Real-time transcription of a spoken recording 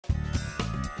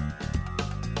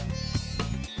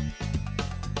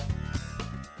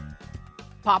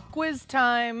Pop quiz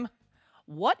time.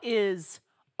 What is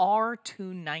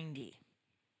R-290?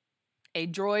 A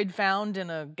droid found in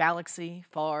a galaxy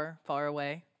far, far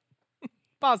away?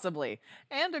 Possibly.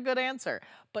 And a good answer,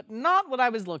 but not what I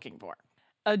was looking for.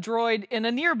 A droid in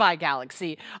a nearby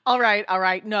galaxy. All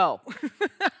right, no.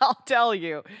 I'll tell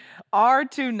you.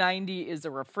 R-290 is a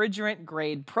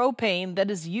refrigerant-grade propane that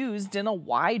is used in a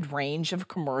wide range of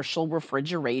commercial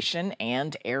refrigeration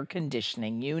and air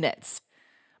conditioning units.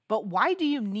 But why do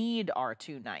you need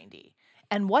R-290?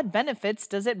 And what benefits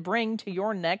does it bring to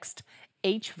your next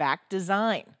HVAC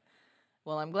design?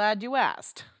 Well, I'm glad you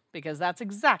asked, because that's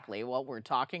exactly what we're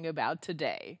talking about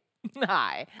today.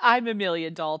 Hi, I'm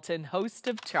Amelia Dalton, host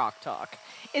of Chalk Talk.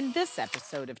 In this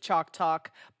episode of Chalk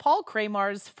Talk, Paul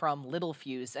Kramarz from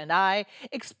Littelfuse and I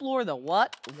explore the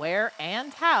what, where,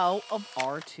 and how of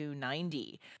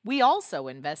R-290. We also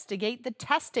investigate the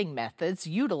testing methods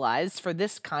utilized for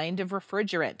this kind of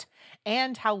refrigerant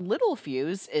and how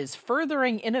Littelfuse is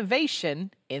furthering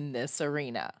innovation in this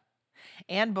arena.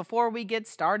 And before we get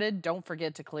started, don't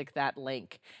forget to click that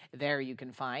link. There you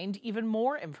can find even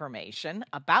more information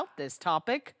about this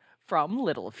topic from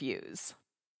Littelfuse.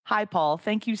 Hi, Paul.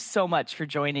 Thank you so much for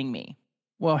joining me.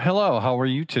 Well, hello. How are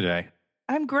you today?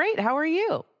 I'm great. How are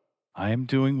you? I am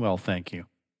doing well, thank you.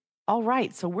 All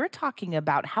right. So we're talking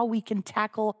about how we can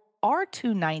tackle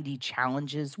R-290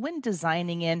 challenges when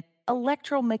designing in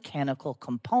electromechanical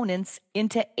components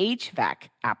into HVAC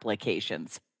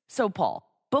applications. So, Paul,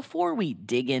 before we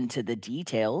dig into the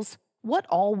details, what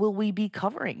all will we be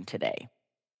covering today?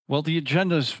 Well, the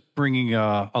agenda is bringing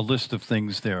a list of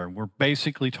things there. We're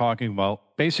basically talking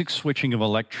about basic switching of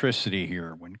electricity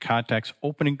here. When contacts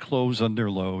open and close under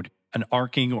load, an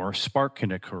arcing or a spark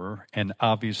can occur, and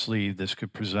obviously this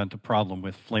could present a problem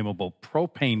with flammable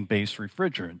propane-based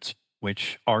refrigerants,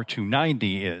 which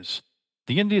R-290 is.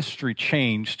 The industry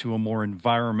change to a more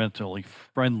environmentally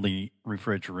friendly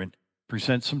refrigerant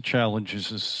presents some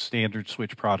challenges as standard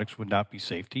switch products would not be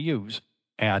safe to use.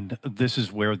 And this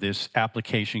is where this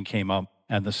application came up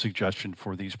and the suggestion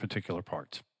for these particular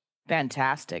parts.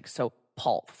 Fantastic. So,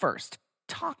 Paul, first,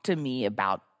 talk to me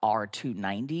about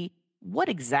R-290. What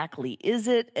exactly is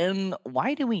it and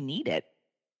why do we need it?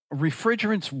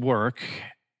 Refrigerants work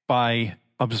by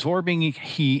absorbing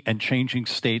heat and changing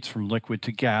states from liquid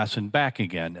to gas and back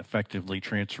again, effectively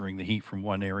transferring the heat from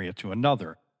one area to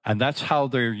another. And that's how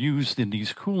they're used in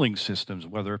these cooling systems,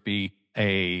 whether it be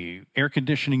a air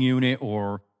conditioning unit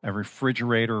or a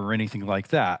refrigerator or anything like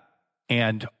that.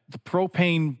 And the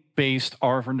propane-based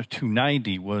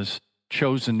R-290 was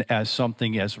chosen as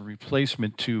something as a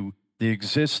replacement to the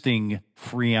existing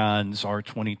Freons,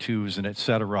 R-22s, and et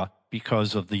cetera,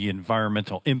 because of the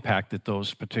environmental impact that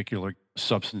those particular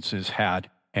substances had.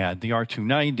 And the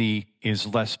R-290 is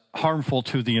less harmful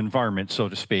to the environment, so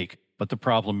to speak. But the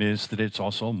problem is that it's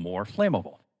also more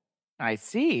flammable. I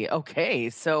see.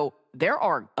 Okay. So there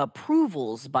are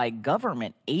approvals by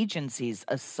government agencies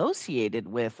associated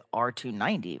with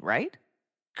R-290, right?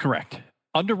 Correct.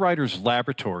 Underwriters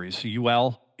Laboratories,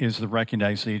 UL, is the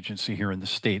recognized agency here in the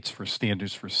States for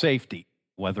standards for safety,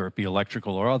 whether it be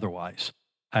electrical or otherwise.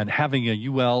 And having a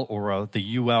UL or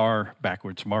the UR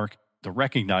backwards mark, the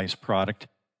recognized product,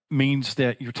 means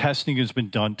that your testing has been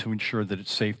done to ensure that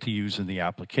it's safe to use in the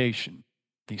application.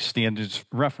 The standards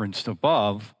referenced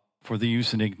above for the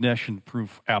use in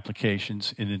ignition-proof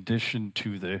applications, in addition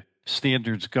to the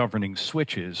standards governing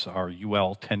switches, are UL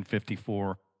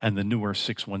 1054 and the newer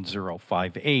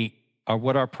 61058, are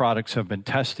what our products have been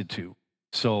tested to.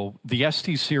 So the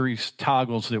ST series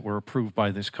toggles that were approved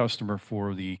by this customer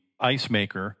for the ice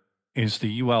maker is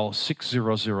the UL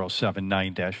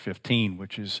 60079-15,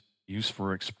 which is used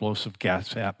for explosive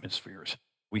gas atmospheres.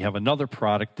 We have another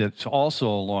product that's also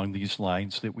along these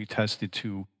lines that we tested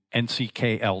to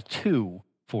NCKL2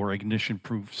 for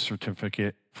ignition-proof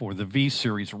certificate for the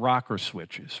V-Series rocker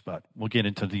switches, but we'll get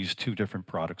into these two different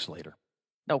products later.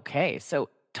 Okay, so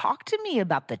talk to me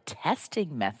about the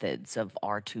testing methods of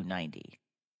R-290.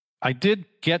 I did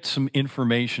get some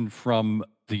information from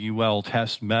the UL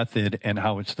test method and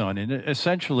how it's done. And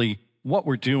essentially, what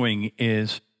we're doing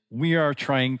is we are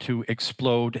trying to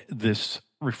explode this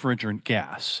refrigerant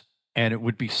gas, and it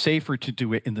would be safer to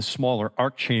do it in the smaller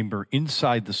arc chamber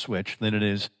inside the switch than it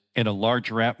is in a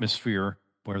larger atmosphere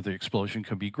where the explosion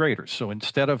could be greater. So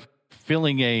instead of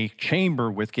filling a chamber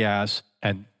with gas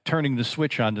and turning the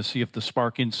switch on to see if the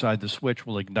spark inside the switch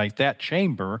will ignite that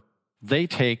chamber, they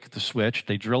take the switch,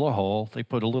 they drill a hole, they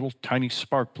put a little tiny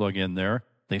spark plug in there,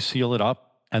 they seal it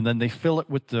up, and then they fill it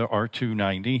with the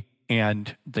R-290,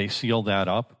 and they seal that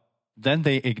up. Then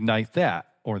they ignite that,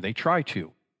 or they try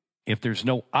to. If there's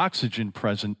no oxygen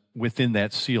present within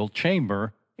that sealed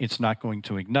chamber, it's not going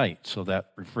to ignite. So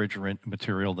that refrigerant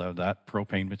material, that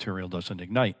propane material doesn't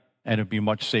ignite. And it'd be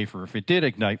much safer if it did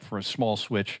ignite for a small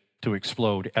switch to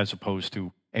explode as opposed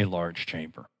to a large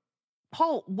chamber.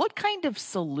 Paul, what kind of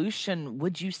solution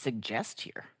would you suggest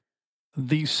here?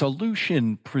 The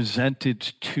solution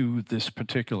presented to this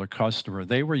particular customer,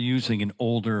 they were using an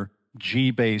older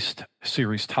G-based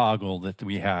series toggle that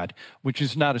we had, which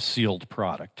is not a sealed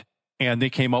product. And they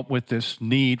came up with this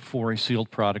need for a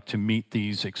sealed product to meet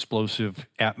these explosive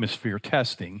atmosphere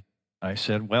testing. I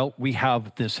said, well, we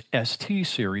have this ST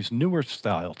series, newer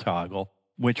style toggle,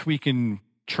 which we can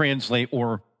translate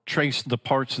or trace the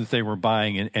parts that they were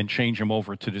buying and change them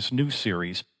over to this new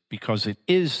series because it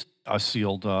is a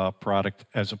sealed product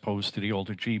as opposed to the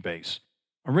older G-base.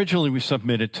 Originally, we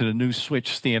submitted to the new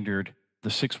switch standard, the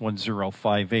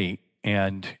 61058,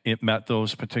 and it met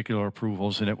those particular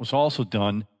approvals. And it was also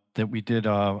done that we did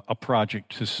a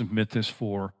project to submit this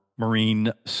for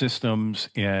marine systems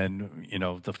and,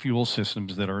 the fuel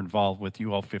systems that are involved with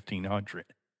UL 1500.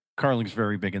 Carling's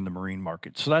very big in the marine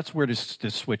market. So that's where this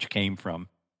switch came from.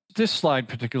 This slide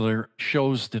particular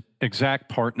shows the exact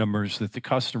part numbers that the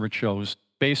customer chose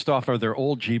based off of their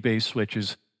old G-base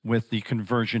switches with the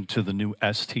conversion to the new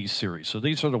ST series. So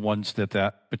these are the ones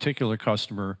that particular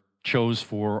customer chose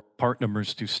for part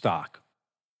numbers to stock.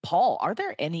 Paul, are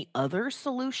there any other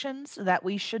solutions that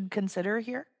we should consider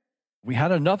here? We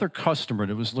had another customer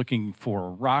that was looking for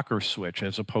a rocker switch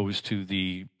as opposed to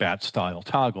the bat style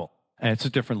toggle. And it's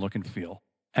a different look and feel.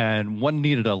 And one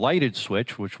needed a lighted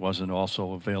switch, which wasn't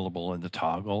also available in the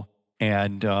toggle.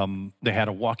 And they had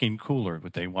a walk-in cooler,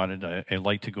 but they wanted a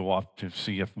light to go off to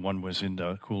see if one was in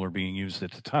the cooler being used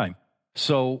at the time.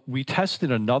 So we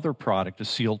tested another product, a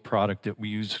sealed product that we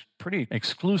use pretty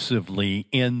exclusively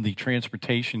in the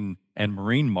transportation and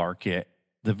marine market,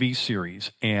 the V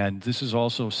series. And this is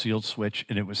also a sealed switch,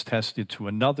 and it was tested to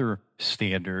another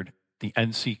standard, the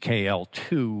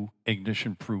NCKL2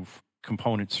 ignition proof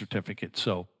component certificate.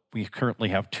 So we currently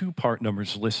have 2 part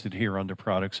numbers listed here under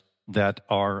products that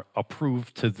are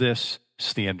approved to this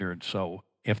standard. So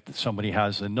if somebody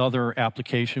has another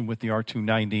application with the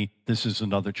R-290, this is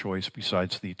another choice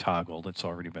besides the toggle that's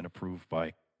already been approved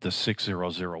by the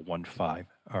 60015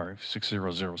 or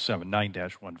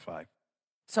 60079-15.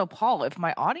 So, Paul, if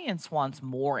my audience wants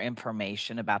more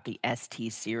information about the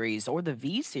ST series or the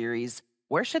V series,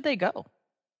 where should they go?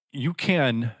 You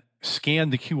can scan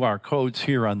the QR codes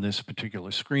here on this particular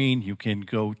screen. You can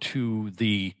go to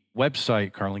the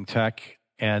website, Carling Tech,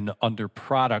 and under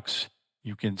products,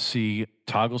 you can see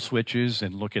toggle switches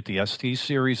and look at the ST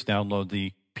series, download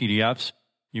the PDFs.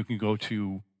 You can go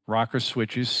to rocker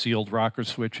switches, sealed rocker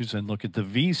switches, and look at the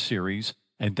V series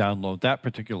and download that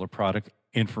particular product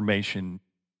information.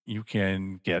 You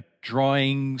can get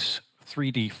drawings,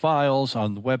 3D files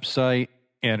on the website,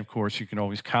 and of course, you can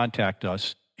always contact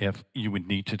us if you would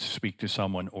need to speak to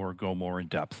someone or go more in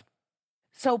depth.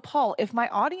 So, Paul, if my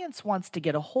audience wants to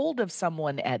get a hold of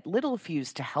someone at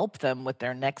Littelfuse to help them with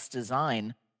their next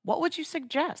design, what would you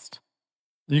suggest?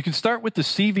 You can start with the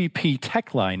CVP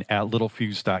tech line at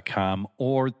littelfuse.com,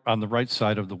 or on the right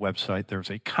side of the website,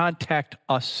 there's a Contact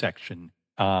Us section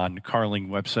on Carling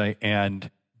website,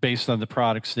 and based on the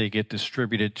products, they get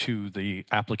distributed to the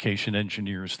application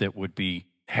engineers that would be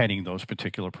heading those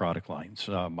particular product lines.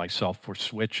 Myself for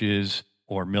switches,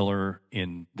 or Miller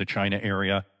in the China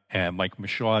area, and Mike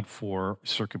Michaud for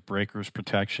circuit breakers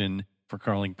protection for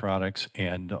Carling products.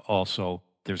 And also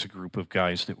there's a group of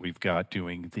guys that we've got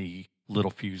doing the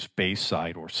Littelfuse base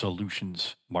side or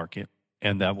solutions market,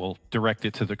 and that will direct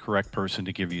it to the correct person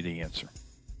to give you the answer.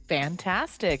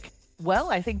 Fantastic. Well,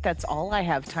 I think that's all I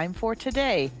have time for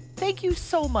today. Thank you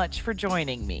so much for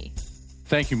joining me.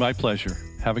 Thank you. My pleasure.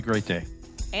 Have a great day.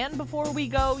 And before we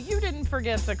go, you didn't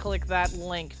forget to click that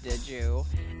link, did you?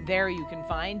 There you can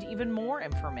find even more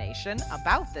information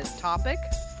about this topic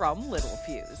from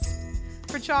Littelfuse.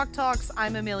 For Chalk Talks,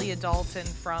 I'm Amelia Dalton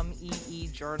from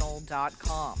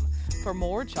eejournal.com. For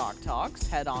more Chalk Talks,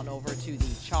 head on over to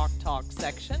the Chalk Talk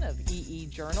section of EE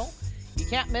Journal. You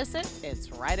can't miss it,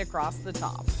 it's right across the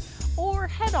top. Or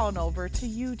head on over to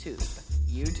YouTube,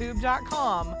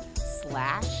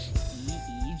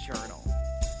 youtube.com/EE Journal.